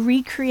 to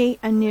recreate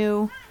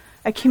anew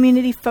a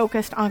community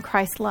focused on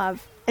Christ's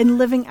love and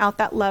living out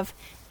that love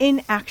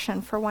in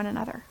action for one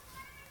another.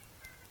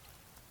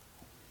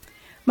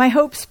 My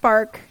hope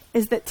spark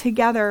is that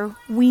together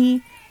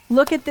we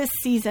look at this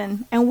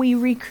season and we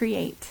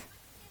recreate.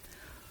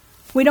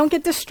 We don't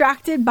get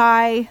distracted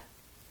by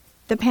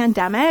the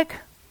pandemic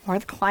or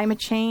the climate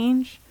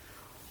change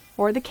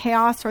or the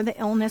chaos or the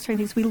illness or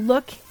things. We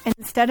look, and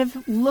instead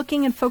of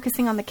looking and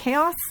focusing on the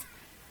chaos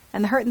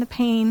and the hurt and the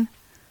pain,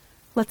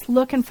 let's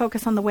look and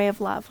focus on the way of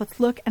love. Let's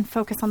look and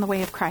focus on the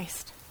way of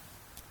Christ.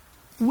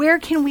 Where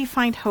can we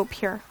find hope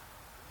here?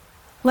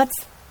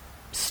 Let's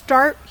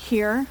start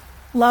here.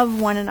 Love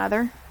one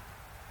another.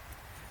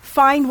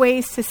 Find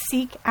ways to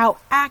seek out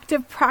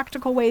active,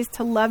 practical ways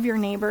to love your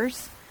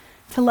neighbors,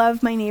 to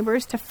love my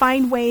neighbors, to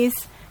find ways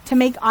to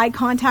make eye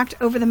contact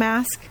over the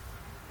mask,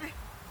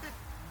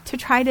 to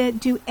try to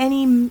do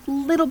any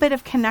little bit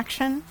of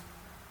connection.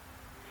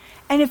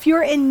 And if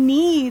you're in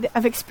need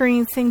of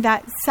experiencing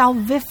that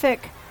salvific,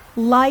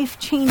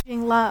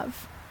 life-changing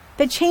love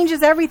that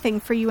changes everything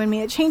for you and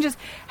me, it changes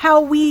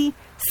how we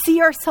see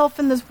ourselves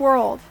in this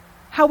world,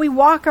 how we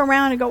walk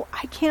around and go,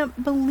 I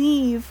can't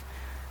believe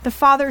the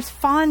Father's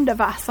fond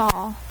of us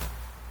all,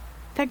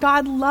 that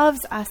God loves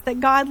us, that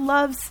God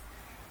loves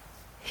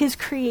his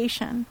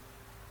creation.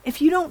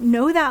 If you don't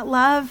know that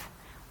love,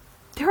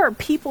 there are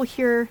people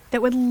here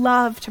that would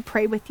love to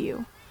pray with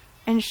you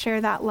and share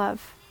that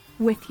love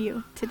with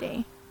you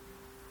today.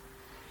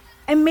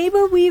 And maybe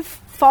we've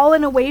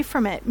fallen away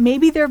from it.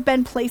 Maybe there have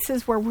been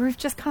places where we've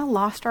just kind of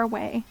lost our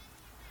way.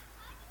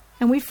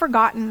 And we've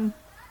forgotten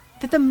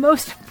that the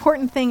most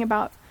important thing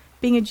about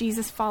being a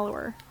Jesus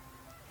follower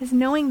is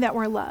knowing that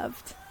we're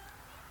loved.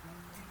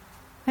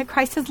 that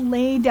Christ has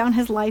laid down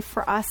his life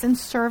for us in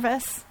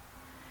service,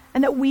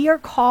 and that we are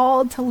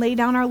called to lay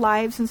down our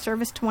lives in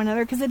service to one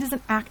another because it is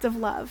an act of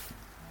love.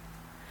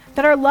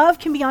 That our love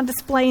can be on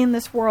display in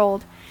this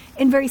world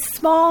in very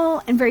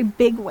small and very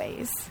big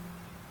ways.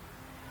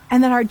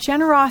 And that our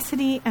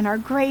generosity and our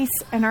grace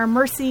and our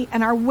mercy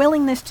and our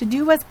willingness to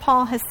do as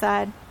Paul has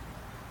said,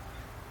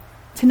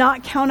 to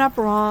not count up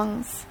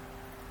wrongs,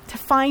 to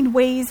find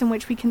ways in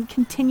which we can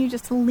continue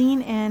just to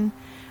lean in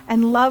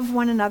and love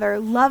one another,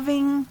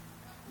 loving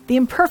the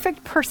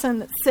imperfect person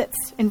that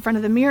sits in front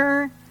of the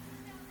mirror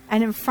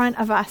and in front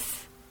of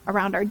us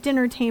around our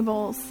dinner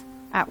tables,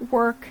 at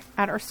work,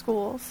 at our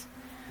schools.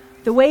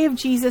 The way of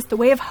Jesus, the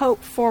way of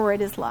hope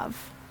forward is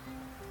love.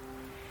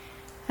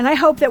 And I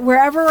hope that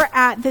wherever we're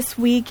at this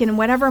week and in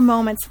whatever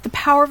moments, the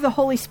power of the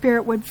Holy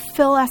Spirit would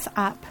fill us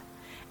up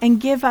and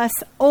give us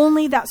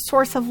only that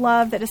source of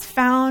love that is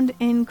found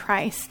in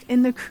Christ,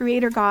 in the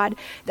Creator God,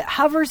 that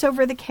hovers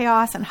over the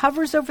chaos and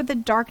hovers over the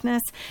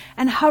darkness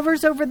and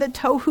hovers over the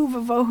tohu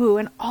vavohu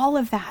and all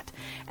of that.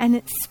 And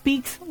it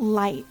speaks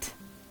light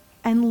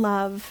and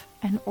love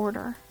and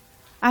order.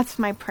 That's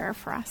my prayer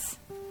for us.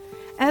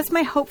 And that's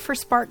my hope for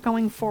Spark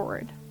going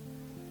forward.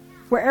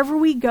 Wherever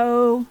we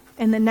go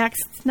in the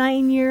next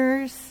 9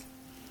 years,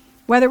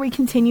 whether we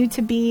continue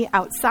to be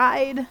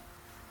outside,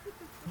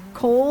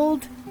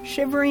 cold,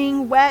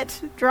 shivering,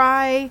 wet,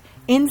 dry,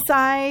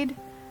 inside,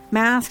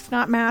 masked,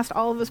 not masked,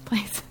 all of those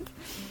places,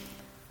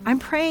 I'm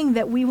praying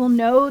that we will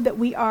know that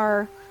we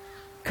are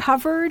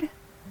covered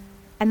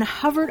and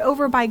hovered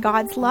over by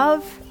God's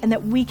love, and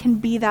that we can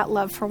be that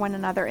love for one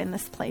another in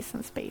this place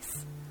and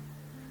space.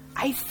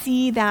 I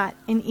see that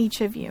in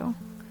each of you.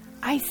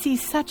 I see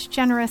such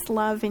generous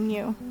love in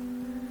you,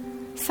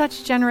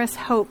 such generous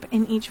hope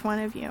in each one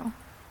of you.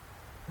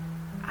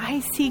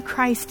 I see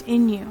Christ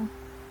in you,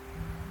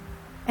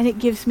 and it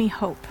gives me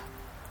hope.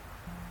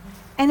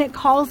 And it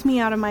calls me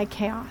out of my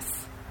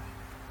chaos.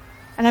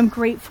 And I'm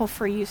grateful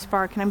for you,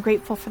 Spark, and I'm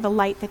grateful for the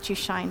light that you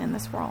shine in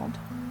this world.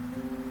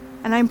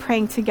 And I'm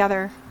praying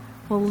together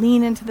we'll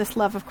lean into this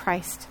love of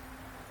Christ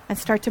and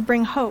start to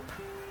bring hope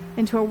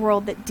into a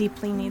world that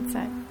deeply needs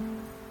it,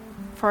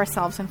 for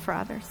ourselves and for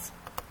others.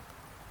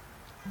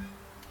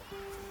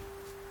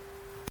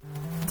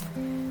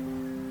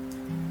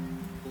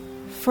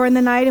 For in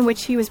the night in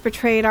which he was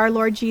betrayed, our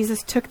Lord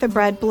Jesus took the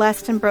bread,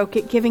 blessed and broke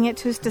it, giving it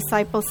to his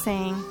disciples,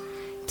 saying,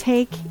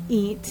 "Take,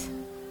 eat.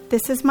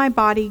 This is my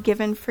body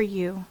given for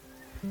you.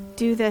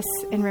 Do this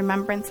in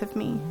remembrance of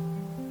me."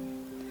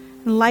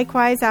 And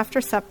likewise, after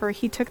supper,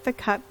 he took the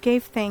cup,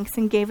 gave thanks,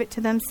 and gave it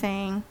to them,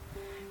 saying,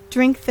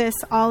 "Drink this,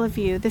 all of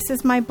you. This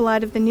is my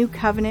blood of the new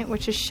covenant,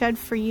 which is shed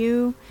for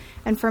you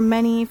and for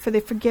many for the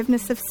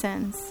forgiveness of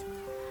sins.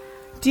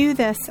 Do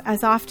this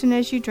as often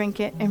as you drink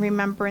it in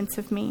remembrance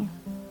of me."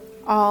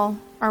 All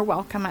are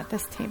welcome at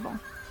this table.